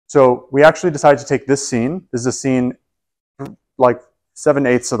So we actually decided to take this scene. This is a scene like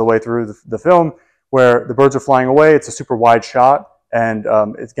 7/8 of the way through the film where the birds are flying away. It's a super wide shot. And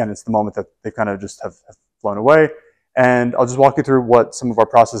it's the moment that they kind of just have flown away. And I'll just walk you through what some of our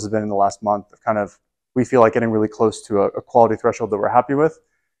process has been in the last month. Kind of, we feel like getting really close to a quality threshold that we're happy with.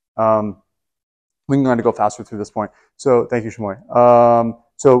 We can kind of go faster through this point. So thank you, Shamoy.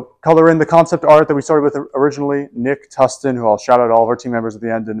 So color in the concept art that we started with originally. Nick Tustin, who I'll shout out all of our team members at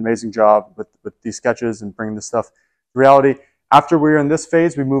the end, did an amazing job with these sketches and bringing this stuff to reality. After we're in this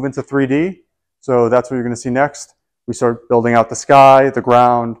phase, we move into 3D. So that's what you're going to see next. We start building out the sky, the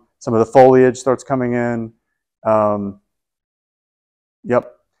ground, some of the foliage starts coming in. Yep.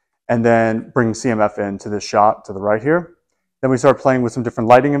 And then bring CMF into this shot to the right here. Then we start playing with some different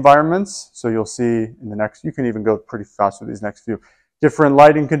lighting environments. So you'll see in the next, you can even go pretty fast with these next few. Different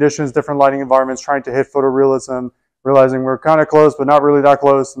lighting conditions, different lighting environments, trying to hit photorealism, realizing we're kind of close, but not really that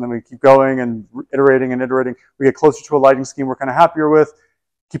close. And then we keep going and iterating and iterating. We get closer to a lighting scheme we're kind of happier with,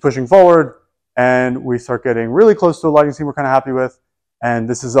 keep pushing forward. And we start getting really close to a lighting scheme we're kind of happy with. And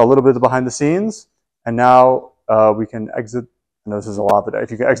this is a little bit of behind the scenes. And now we can exit. I know this is a lot, but if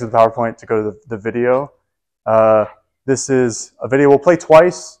you can exit the PowerPoint to go to the video. This is a video we'll play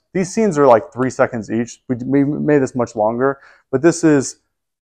twice. These scenes are like 3 seconds each. We made this much longer, but this is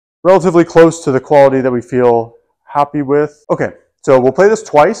relatively close to the quality that we feel happy with. Okay, so we'll play this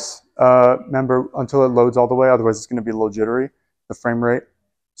twice. Remember, until it loads all the way, otherwise it's going to be a little jittery, the frame rate.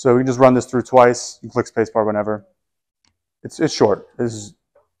 So we can just run this through twice. You can click spacebar whenever. It's short.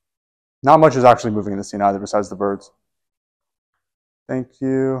 Not much is actually moving in the scene either besides the birds. Thank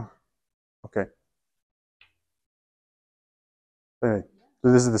you. Okay. Anyway,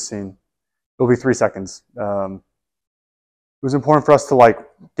 so this is the scene. It'll be 3 seconds. It was important for us to like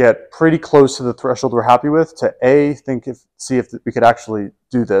get pretty close to the threshold we're happy with to see if we could actually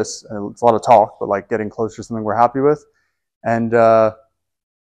do this. And it's a lot of talk, but like getting closer to something we're happy with. And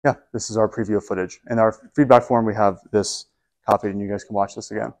yeah, this is our preview of footage. In our feedback form, we have this copied, and you guys can watch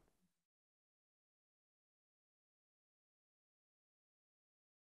this again.